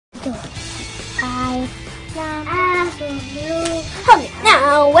Okay,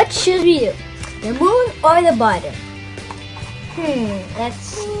 now what should we do? The moon or the bottom? Let's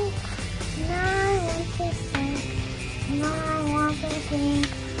see.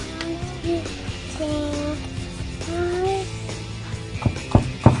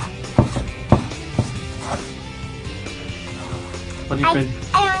 What do you think?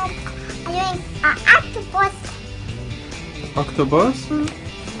 I'm doing an octopus. Octopus?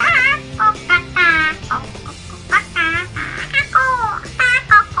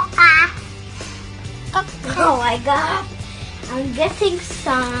 Oh my god! I'm getting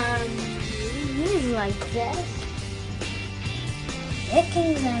some leaves like this.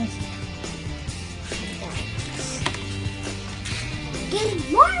 Getting them. Getting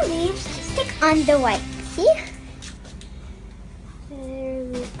more leaves to stick on the white. See? There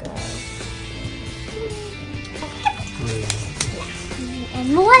we go.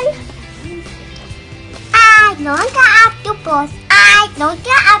 And more. I don't the octopus. I don't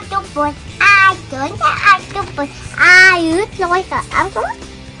the octopus. I don't the octopus. I use like the octopus.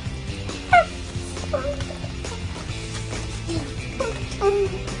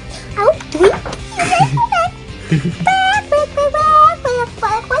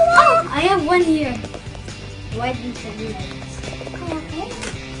 Oh, I have one here. Why didn't you do that?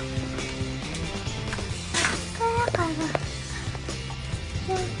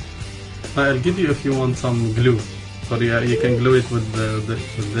 I'll give you if you want some glue. So you can glue it with this.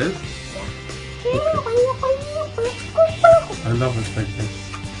 Okay. I love it like this.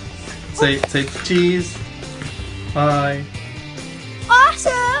 Say cheese. Bye.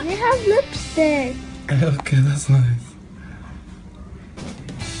 Awesome! They have lipstick. Okay, that's nice.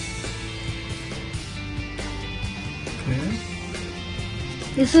 Okay.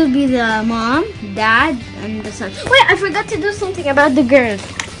 This will be the mom, dad, and the son. Wait, I forgot to do something about the girl.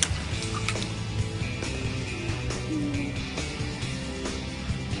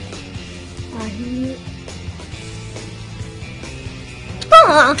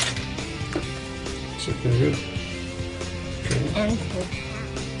 Super good. And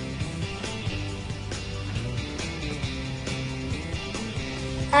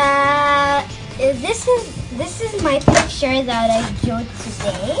this is my picture that I drew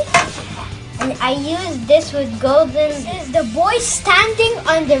today, and I used this with golden. This is the boy standing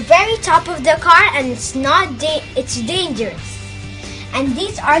on the very top of the car, and it's dangerous. And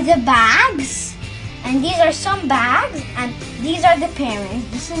these are the bags, and these are some bags, and these are the parents.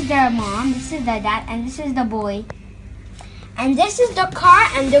 This is their mom, this is the dad, and this is the boy. And this is the car,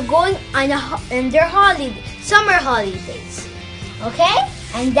 and they're going on their summer holidays. Okay?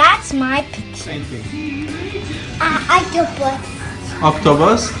 And that's my picture. Same thing. Octopus.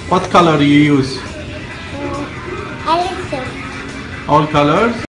 Octopus. What color do you use? I like so. All colors?